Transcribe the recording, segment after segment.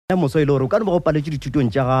moso e le gore o ka ne ba go paletse dithutong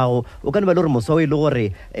tša gago o ka ne ba le gore moso e le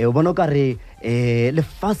gore o bona o ka re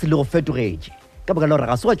lefase le go fetogetše ka baka la gore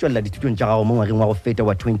ga se wa tšwelela dithutong tša gago mo ngwageng wa go feta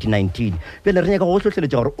wa 2019 pele re nyaka go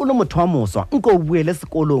tlhotlheletša gore o le motho wa moswa nko o buele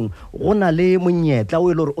sekolong go na le monyetla o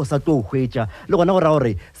e le gore o sa tlo o hwetša le gona gore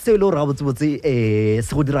gore seo e le gore ga botsebotse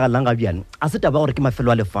se go diragalang ga bjane a se taba gore ke mafelo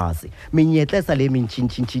a lefase menyetla e sa le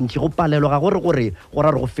mentšintšintšintši go palelwa ga gore go ra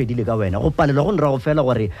re go fedile ka wena go palelwa go ne ra go fela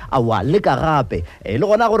gore a wa leka gape le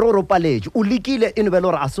gona gore o paletše o lekile e no be le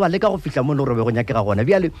gore a se wa leka go fihla mo le gore be go nyakega gona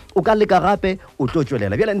bjale o ka leka gape o tlo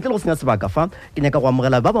tšwelela bjale ntle le go senya sebaka fa ke nyaka go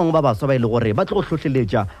amogela ba bangwe ba baswa ba ile gore ba tlo go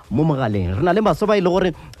tlhotlheletša mo mogaleng re na le baswa ba ile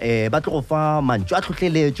gore ba tlo go fa mantšo a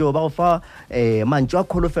tlhotlheletšo ba go fa mantšo a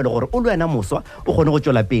kholofelo gore o le wena moswa o kgone go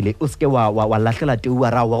tšwela pele o seke wa lahlela teu wa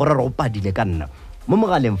ra wa gore re go padile ka nna mo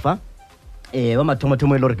mogaleng fa ba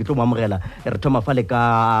mathomathomo e le gore ke tlo mo amogela re thoma fa le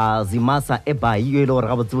ka Zimasa Ebai yo e le gore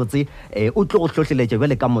ga botsebotse o tlo go tlhotlheletša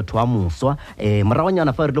bjale ka motho wa moswa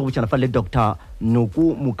moragonyana fa re le go botšana fa le Dr.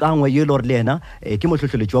 Nuku Mukangwe yo e le gore le ena ke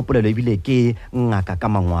motlhotlheletši wa polelo ebile ke ngaka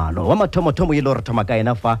ka mangwalo wa mathomothomo yo e le gore thoma ka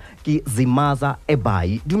ena fa ke Zimasa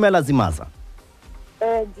Ebai dumela Zimasa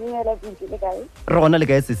dumela le kae re gona le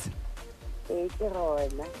kae sese ke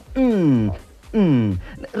rona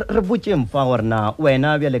re botseng fa gore na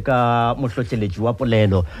wena bjale ka motlhotlheletši wa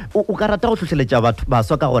polelo o ka rata go tlhotlheletša batho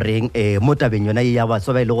baswa ka goreng mo tabeng yona e ya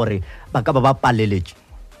baswa ba e le gore ba ka ba paleletše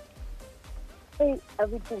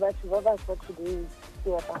abuti batho ba baswa today ke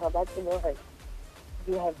batla ba tsebe gore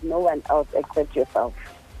you have no one else except yourself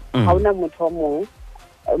ga ona motho o mongwe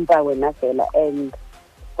mpa wena fela and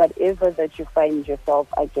whatever that you find yourself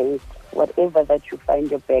against whatever that you find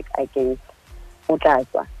your back against o tla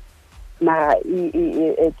tswa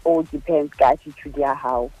it all depends ka attitude ya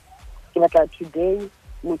how ke batla today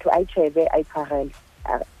motho a itshebe a itshwarele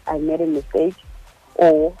I made a mistake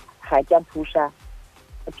or ga ke pusha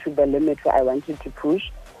to the limit where I wanted to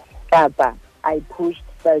push kapa I pushed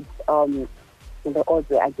but the odds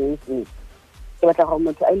were against me ke batla gore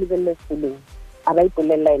motho a lebelle feeling a ba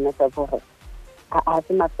ipolela ena sa gore a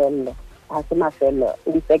se mafelo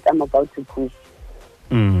in fact I'm about to push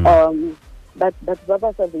but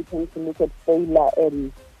Baba said they tend to look at failure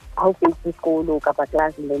and how face the school or kapa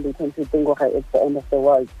class and then they tend to think okay, it's the end of the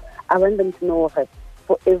world. I want them to know that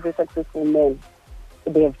for every successful man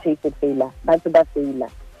they have tasted failure. That's about failure.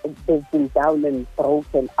 They've been down and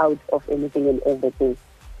broken out of anything and everything.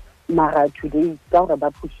 Mara today they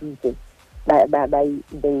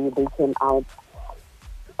came out.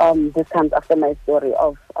 This comes after my story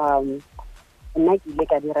of nna ke ile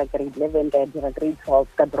ka dira grade 11 ka dira grade 12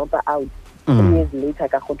 ka drop out 3 years later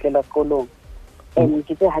ka gotlela sekolong and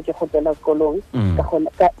ke ha ke gotlela sekolong ka go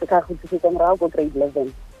tsitsa morago go grade 11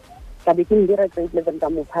 ka be ke dira grade 11 ka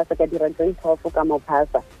mo phasa ka dira grade 12 ka mo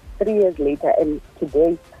phasa 3 years later and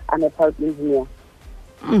today I'm a proud engineer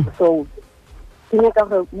so ke nyaka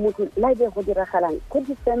go motho la be go diragalang could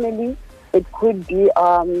be family it could be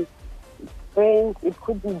friends, it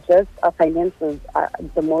could be just finances.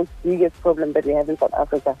 The most biggest problem that we have in South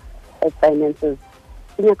Africa is finances.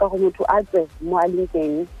 You have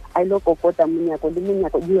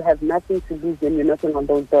nothing to lose when you're knocking on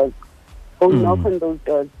those doors. Go knock on those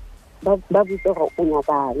doors. Go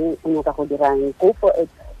for it.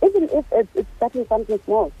 Even if it's starting something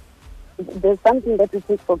small. There's something that we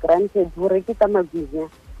take for granted.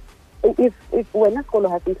 If we're not school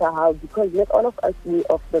having to have, because not all of us we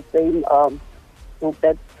of the same hope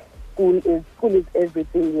that school is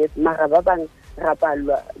everything. Yes, marababang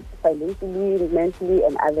rapalwa financially, mentally,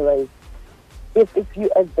 and otherwise. If you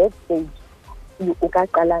at that stage, you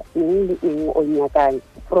ukakala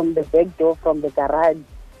from the back door, from the garage,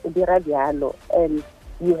 and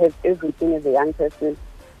you have everything as a young person.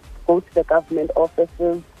 Go to the government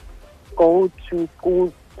offices, go to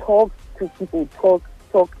schools, talk to people, talk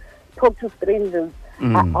to strangers.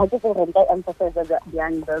 I just want to emphasize that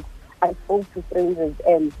behind this. I spoke to strangers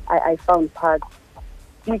and I found parts.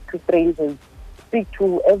 Speak to strangers. Speak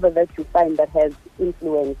to whoever that you find that has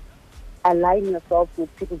influence. Align yourself with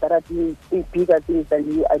people that are doing bigger things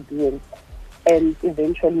than you are doing. And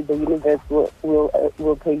eventually the universe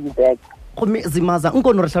will pay you back. Zimaza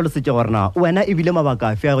nkono re tlhalosetse gore na wena e bile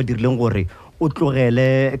mabaka fa go dirileng gore o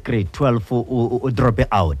tlogele grade 12 o drop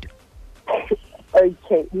out.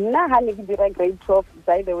 Okay, now I did grade 12,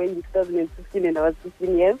 by the way, in 2015 and I was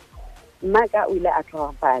 15 years. Maka ule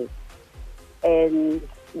atlhopal and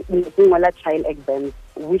doing all trial exams,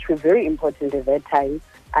 which were very important at that time.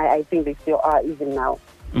 I think they still are even now.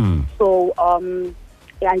 So I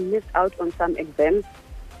missed out on some exams.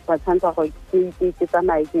 But since I from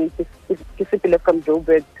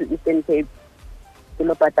Joburg to Eastern Cape, and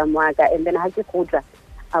then I had to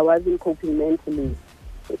I wasn't coping mentally.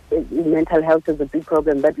 Mental health is a big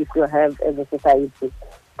problem that we still have as a society.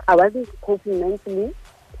 I wasn't coping mentally.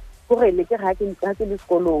 And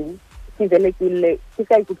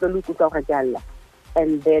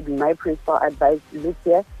then my principal advised, look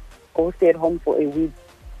here, go stay at home for a week.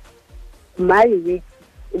 My week,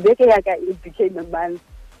 it became a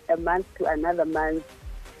month to another month.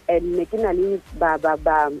 And I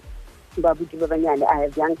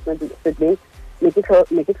have young siblings.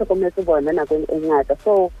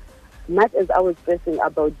 So much as I was stressing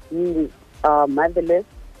about being motherless,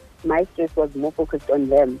 my stress was more focused on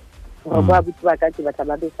them. Because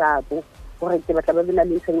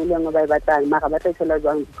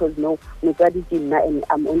no, and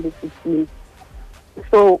I'm only 16.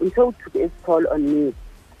 So it took its toll on me.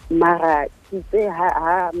 Mara,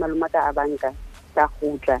 malumaka abanka,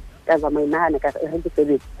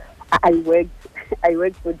 I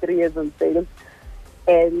worked for 3 years on sales,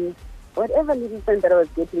 and whatever little cent that I was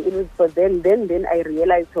getting, it was for them. Then I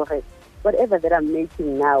realized, okay, whatever that I'm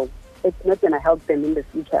making now, it's not going to help them in the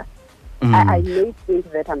future. I may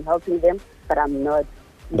think that I'm helping them, but I'm not.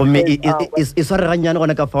 Gomme e sware ganyane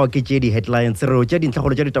gona ka fao ke tše di-headlines re o tše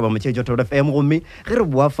dintlhagolo tše ditaba motšhetšo Thobela FM gomme ge re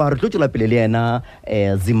boa fa re tlo tšwela pele le yena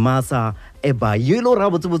Zimasa eba yo e le gore ga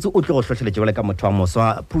botsebotse o tle go hlohleletše bjale ka motho wa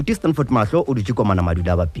moswa Phuti Stanford Mahlo o dutše komana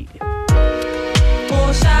madula a bapile.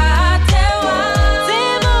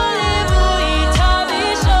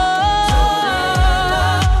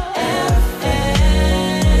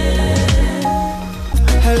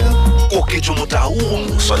 Oketšo motao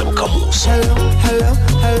moswa le bokamoso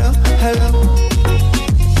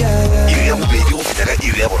iri ya bobedi go feta ka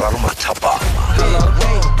iri ya boraro mathapama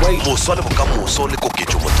moswa le bokamoso le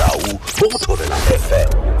koketšo motao mo go Thobela FM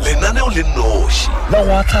lenaneo le noši la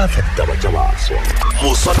go atlhaatlha ditaba tša baswa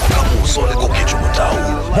moswa le bokamoso le koketšo motao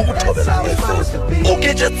mo go Thobela FM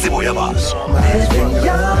oketša tsebo ya baswa.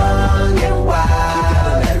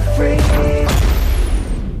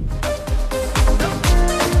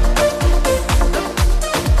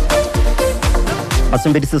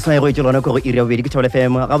 Masombedi seswae go itse lona go iri ya bobedi ke Thobela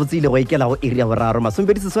FM ga botsile go ikela go iri ya boraro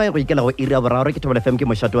masombedi seswae go ikela go iri ya boraro ke Thobela FM ke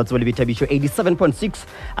moshato wa tswele Bithabisho 87.6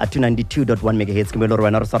 at 92.1 MHz ke mo le re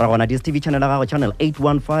wena re swara gona DStv channel ga go channel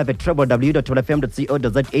 815 at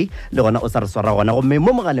www.thobelafm.co.za le gona o sa re swara gona go me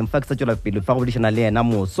mo mogaleng fax tswela pele fa go bodishana le yena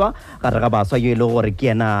moswa ga re ga baswa yo e le gore ke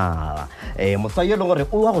yena moswa yo e le gore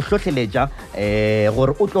o wa go hlohleletša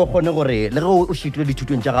gore o tlo gone gore le go o šitile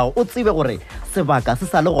dithutong tša gago o tsebe gore sebaka se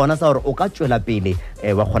sa le gona sa gore o ka tšwela pele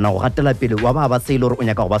wa kgona go gatela pele wa ba se ile gore o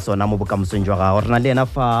nyaka go ba sona mo bokamosong jwa gago rena le yena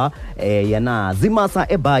fa yena Zimasa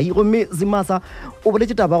ebai gomme Zimasa o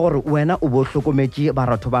boletse taba gore wena o bo hlokometse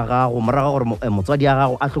baratho ba gago moraga gore motswadi ya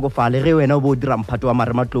gago a hlokofale ge wena o bo dira mphato wa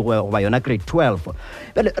marematlogo go ba yona grade 12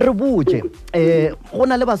 bele re botse go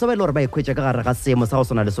na le baswa ba ile gore ba ikhwetša ka gare ga seemo sa go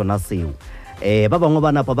sona le sona seo ba bangwe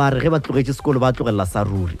ba napa ba re ge ba tlogetše sekolo ba tlogelela sa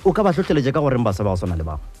ruri o ka ba hlohleletša ka goreng baswa ba go sona le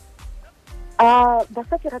bao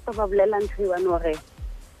Baswa ke rata ba bolela ntho e one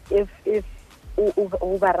if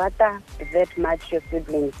o ba rata that much your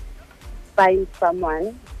siblings, find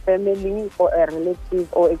someone, family or a relative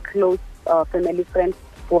or a close family friend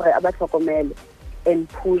gore a ba tlhokomele and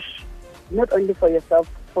push not only for yourself,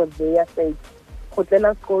 for their sake. Go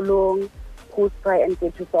tlela sekolong, push, try and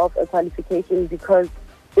get yourself a qualification, because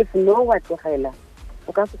if no wa tlogela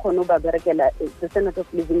o ka se kgone ba berekela, the standard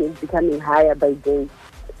of living is becoming higher by day.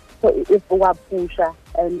 So if we are pusher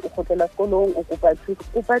and hotela skolong o kupa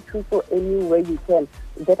thuso any way you can,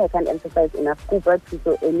 that I can't emphasize enough, kupa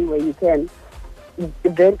thuso any way you can.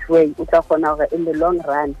 That way in the long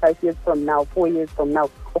run, 5 years from now, 4 years from now,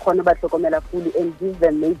 o kgone ba tlhokomela fully and give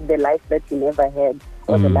them maybe the life that you never had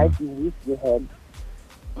or the life you wish you had.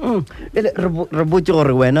 re botse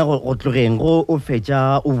gore wena go tlogeng go o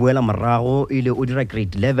fetša o buela morago ile o dira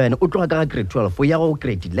grade 11 o tloga ka grade 12 o ya go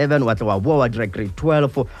grade 11 wa tla wa boa wa dira grade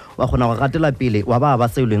 12 wa kgona go gatela pele wa ba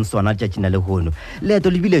se leng sona tšatšina le gono leeto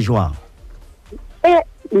le bile jwang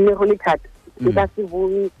ne go le thata ka se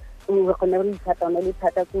bone o kgona go le thata ona le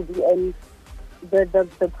thata kudu, and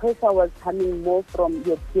the pressure was coming more from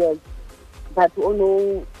your peers that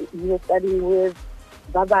know you're studying with.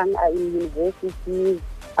 Babang are in universities,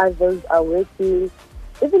 others are working.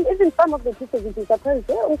 Even some of the teachers will be surprised.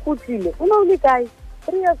 Only guys,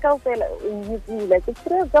 3 years like it's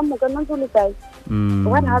 3 years guy.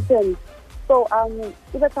 What happened? So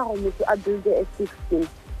even to build a 16.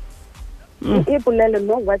 You able to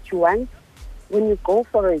know what you want. When you go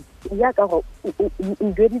for it, you get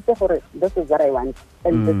it for it. This is what I want,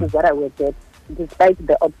 and this is what I will get, despite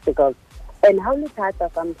the obstacles. And how you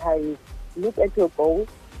sometimes look at your goals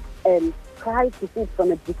and try to see it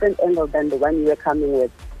from a different angle than the one you were coming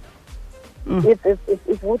with. If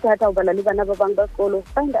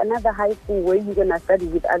find another high school where you're gonna study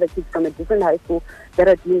with other kids from a different high school that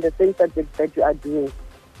are doing the same subjects that you are doing.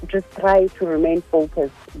 Just try to remain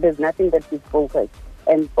focused. There's nothing that is focused,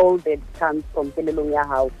 and all that comes from pelelong ya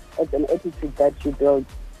hao. It's an attitude that you build,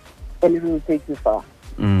 and it will take you far.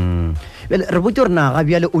 Well, re botse gore na ga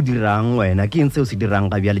bjale o dirang wena ke eng se o se dirang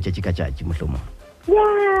ga bjale tšatši ka tšatši mohlomong?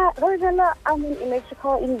 Yeah, I'm an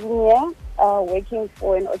electrical engineer working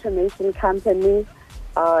for an automation company,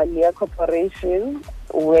 Lear Corporation,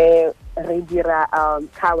 where we do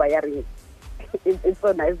car wiring. It's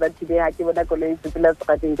so nice that today I give a college to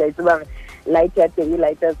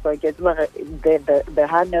lighters socket, the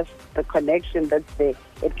harness, the connection that's there,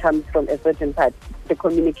 it comes from a certain part, the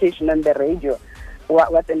communication on the radio.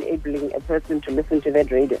 What's enabling a person to listen to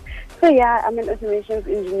that radio. So yeah, I'm an automation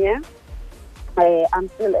engineer. I'm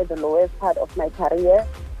still at the lowest part of my career,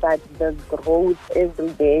 but there's growth every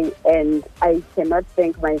day, and I cannot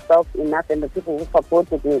thank myself enough and the people who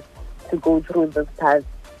supported me to go through this path.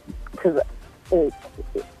 Because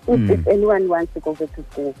if anyone wants to go back to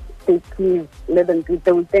school, please let them do.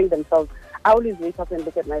 They will thank themselves. I always wake up and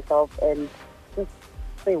look at myself and just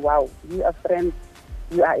say, wow, you are friends.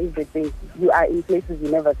 You are everything. You are in places you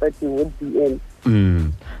never thought you would be in.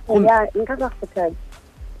 Yeah,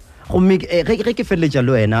 gomme ge ke feleletša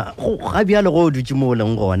le wena ga bjale go o dutse mo o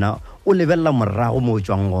leng gona o lebelela morago mo o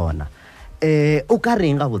tswang gona o ka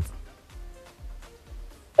reng ga botse?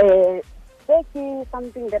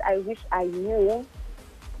 Something that I wish I knew,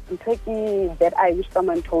 that I wish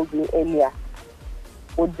someone told me earlier,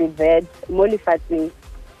 would be that mo lefatsheng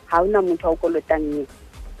ha ona motho o kolotang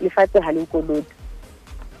lefatshe ha le koloti.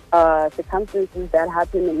 Circumstances that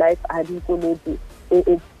happen in life are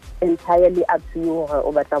it's entirely up to you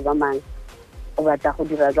o batla ba mang o batla go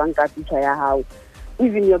dira jwang ka future ya hao.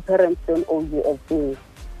 Even your parents don't owe you a thing.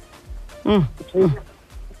 Just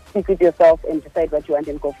stick with yourself and decide what you want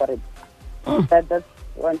and go for it. That's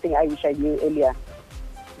one thing I wish I knew earlier.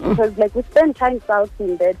 Because like we spend time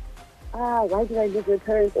shouting that why did I lose my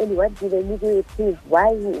parents early? Why did I lose my kids?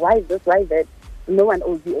 Why this, why that? No one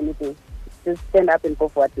owes you anything. Just stand up and go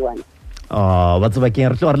for what you want. Batse ba ke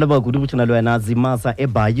re tlo re le ba kudu botshana le wena Zimasa e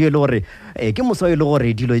ba ye le gore ke moso e le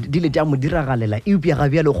gore dilo di le tša mo diragalela e upia ga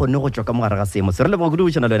bjale o kgonne go tswa ka mogare ga seemo se re le ba kudu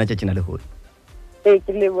botshana le wena tšatšina le hole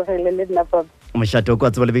ke lebogele le nna papa mošate o kwa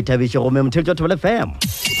tseba le beithabiše gomme motheletša Thobela FM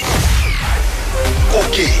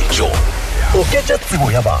koketšo oketša tsebo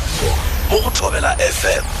ya batho mo go Thobela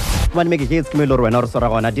FM mane me ke ke ke le rena re sora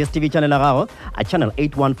gona DSTV channel gago a channel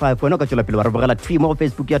 815 wena ka tšwela pele ba re bogela tweet mo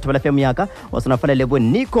Facebook ya Thobela FM yaka o sona fela le bo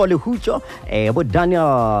Nicole Hucho bo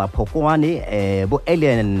Daniel Phokwane bo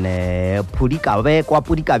Alien Pudikabekwa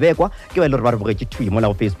ke ba le re ba re bogetse tweet mo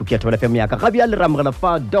la Facebook ya Thobela FM yaka ga bia le ramogela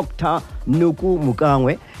fa Dr. Nuku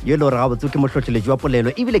Mukangwe ye le re ga botse ke mohlotlheletši wa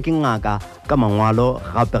polelo ebile ke ngaka ka mangwalo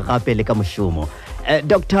gape le ka mošomo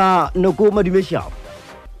Dr. Nuku madumešao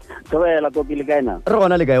Thobela kopile kaina re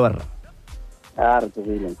gona le kae warra re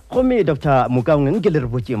tsebile gomme Dr. Mukangwe nke le re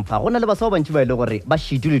botseng fa gona le ba sa bantši ba ile gore ba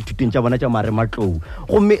šitile thuteng tša bona tša mare matlou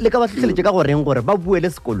gomme le ka ba tlhotlheletše ka goreng gore ba buele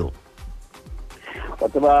sekolong wa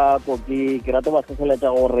tseba kopi ke rata ba tlhotlheletša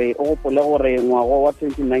gore o gopole gore ngwago wa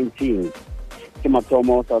 2019 ke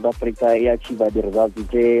mathomo South Africa e achieve di-results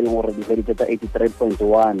tše e leng gore di feditše tša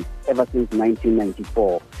 83.1 ever since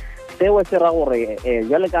 1994 seo se ra gore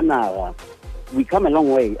jale ka naga we come a long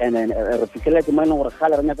way and re fitlheletse mo e leng gore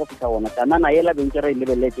gale re nyaka go fitlha gona kanana ela bentse re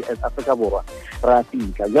lebeletse as Africa Borwa ra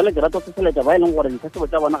fitlha jale ke rata go fitlheletša ba e leng gore dithasebo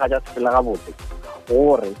tša bona ga ja se fela gabotse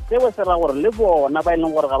gore seo se ra gore le bona ba e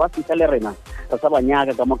leng gore ga ba fitlha le rena re sa ba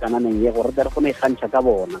nyaka ka mo kananeng ye gore re kgone ikgantšha ka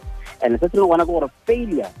bona and se se leng gona ke gore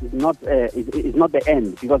failure is not the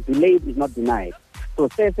end because delayed is not denied so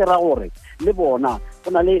se ra gore le bona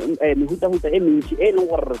go na le mehutahuta e mentši e leng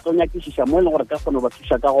gore re tlo nyakišiša mo e leng gore ka kgone ba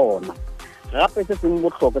thuša ka gona gape se se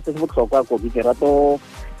botlhokwa kopi ke rato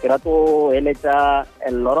eletša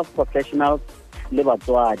a lot of professionals le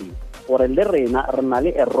batswadi gore le rena re na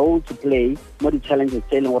le a role to play mo di-challenges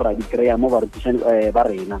tse e leng gore ra di kry-a mo barutišani ba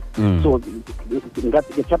rena so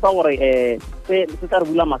ke tshepa gore se tla re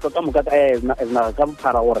bula mahlo ka moka naga ka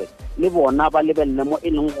bophara gore le bona ba lebelele mo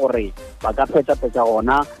e leng gore ba ka phetha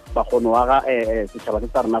gona ba kgone wa ga setšhaba se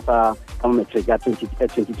tsa rena sa matric ya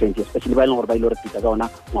 2020 especially ba e leng gore ba ile re fita ka ona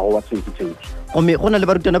ngwago wa 2020 gomme go na le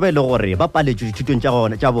barutwana ba e le gore ba paletswe dithutong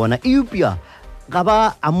tša bona eupia ga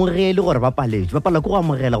ba amogele gore ba paletswe ba pala ke go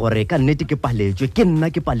amogela gore ka nnete ke paletswe ke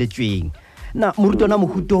nna ke paletsweng na morutwana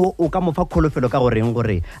mohuto o ka mofa kholofelo ka goreng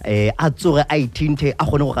gore a tsoge a ithinthe a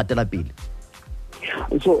kgone go gatela pele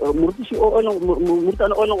so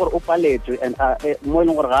morutana o leng gore o paletswe and mo e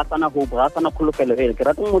leng gore ga a sana hope ga a sana kgolofelo ele ke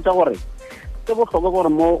rata mmotsa gore ke botlhokwa gore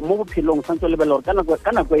mo bophelong santse o lebelela gore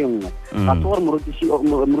ka nako e nngwe ga se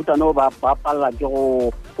gore morutana o ba palela ke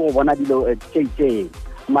go bona dilo tse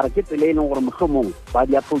mara ke tsela e leng gore mohlomong ba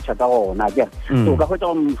di approacha ka gona akere so ka hwetša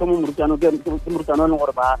gore mohlomong morutana o leng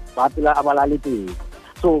gore ba pela a bala le teng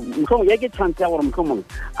so mohlomong ya ke chance ya gore mohlomong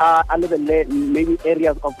a lebelele maybe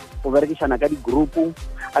areas of go berekisana ka di-group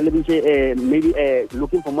a lebise maybe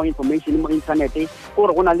looking for more information mo internet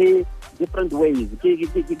gore go na le different ways ke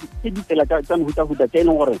ditsela tsa mohuta-huta tse e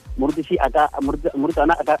leng gore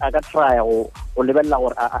morutana a ka trya go lebelela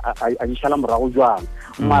gore a dišala morago jwang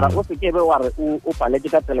mara o sekebe wa re o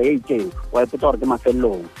paletse ka tsela e itseng wa ipotsa gore ke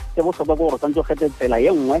mafelelong se botlhokwa ke gore santse o kgethe tsela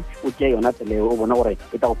ye nngwe o tšee yona tsela eo o bona gore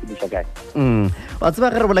e tla go fediša kae wa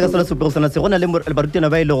tseba ge re bola ka sona sepego sona se go na le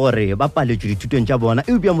barutwana ba e le gore ba paletswe dithutong tša bona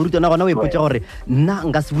eupša morutwana gona o ipotsa gore nna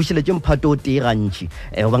nka se bušeletse mphato o tee gantši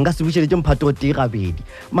goba nka se bušeletse mphato o tee gabedi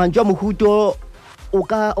mantšu a mohuto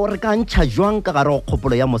o re ka ntšha jwang ka gare go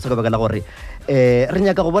kgopolo ya mosa ka baka la gore re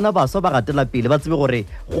nyaka go bona baswa ba gatela pele ba tsebe gore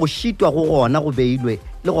go šitwa go gona go beilwe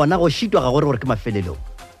le gona go šitwa ga gore ke mafelelong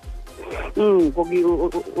koki o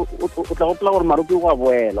tla gopola gore maropi go a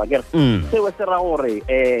boelwa kere seo se ra gore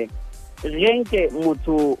genke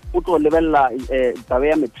motho o tlo lebelela tabe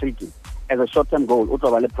ya matric as a short term goal o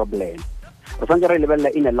tlo ba le problem re santse re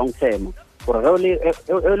lebelela in a long term gore ge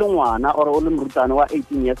o le ngwana or o le morutana wa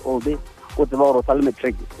 18 years old o tseba gore o sa le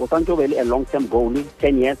matric o santse o be le a long term goal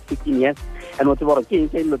 10 years 15 years and o tseba gore ke eng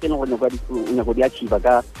ke dilo tse leng gore nyako di achieva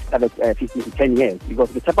ka 15 to 10 years because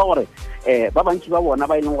ke tshepa gore ba bantši ba bona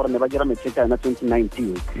ba e leng gore ne ba dira matric ka yona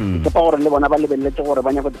 2019 ke tshepa gore le bona ba lebeletse gore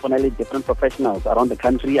ba nyako dipona le different professionals around the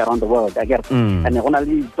country around the world akere and go na le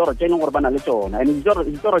ditoro tse e leng gore ba na le tsona and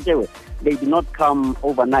ditoro tsewe they did not come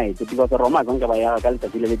overnight because roma zonke ba yaga ka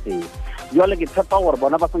letsatsi le le teng jwale ke tshepa gore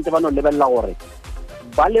bona ba santse ba no lebelela gore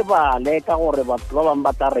ba lebale ka gore batho ba bangwe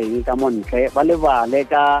ba tla reng ka montle ba lebale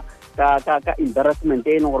ka embarrassment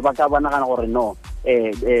e leng gore ba ka banagana gore no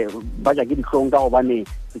ba ja ke ditlhong ka gobane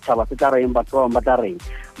setšhaba se tla reng batho ba bangwe ba tla reng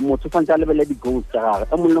motho santse a lebelele di-goals tsa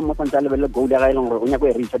gage e mongwe le mo santse a lebelele goal ya ga e leng gore o nyako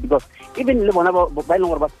e reacha because even le bona ba e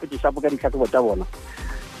leng gore ba sepetse shapo ka ditlhatlhobo tsa bona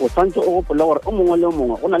o santse o gopole gore o mongwe le o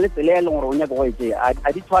mongwe go na le tsela e leng gore o nyako go e tšea a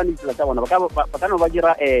di tshwane ditsela tsa bona ba ka no ba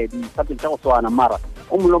dira di-subject tsa go tshwana mara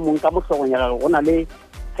o mongwe le o mongwe ka motlhogong ya gage go na le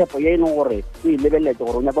tshepo ye e leng gore o e lebeletse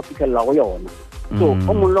gore o nyako fitlhelela go yona so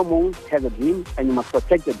o mongwe le mongwe has a dream and you must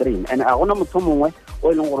protect the dream and a gona motho mongwe o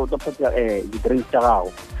e leng gore o tlo protect di-dreams tsa gago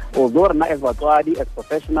although rena as batswadi as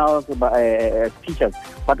professionals as teachers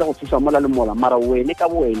ba tla go thusa mola le mola mara wene ka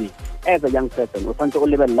bowene as a young person o tshwanetse o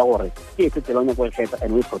lebelela gore ke e se tsela o nyako e kgetha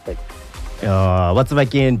and we protect wa tseba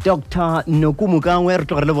ke Dr. Nokumukangwe re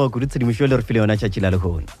tlogere le boa kudu tshedimošo le re file yona tšatši la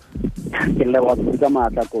lekgone ke leboga kudu ka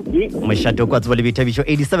maatla koki mošato kwa tseba le boithabišo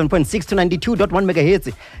 87.6 to 92.1 megahertz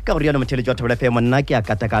ka gore yana motheletši wa thobela fm nna ke a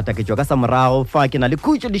katakata ke tšwa ka sa morago fa ke na le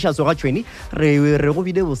khutšo dišaso ga tšhweni re go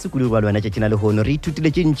bile bosekudu ba le wena tšatšina lekgone re ithutile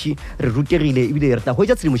tše ntšhi re rutegile ebile re tla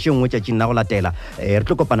hwetša tshedimošo nngwe tšatšing la go latela re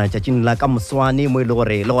tlo kopana tšatšing la ka moswane mo e le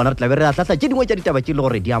gore le gona re tlabe re ahlahla tše dingwe tša ditaba tše le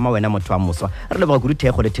gore di ama wena motho wa moswa re leboga kudu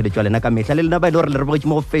thekgo le theletšo wa lena ka mehla le lena ba e le gore le re bogetše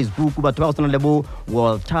mo go facebook batho ba go tsena le bo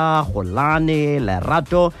Walter Golane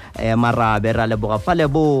Lerato Marabe ra leboga fa le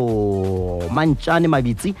bo Mantšane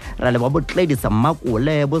Mabitsi ra leboga bo Gladys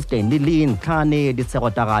Makole bo Stanley Ntlhane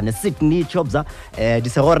Disegotagane Sydney Chobza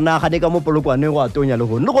disego rena gane ka mo polokwane go atonya le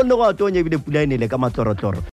go a tonya ebile pula e nele ka matlorotloro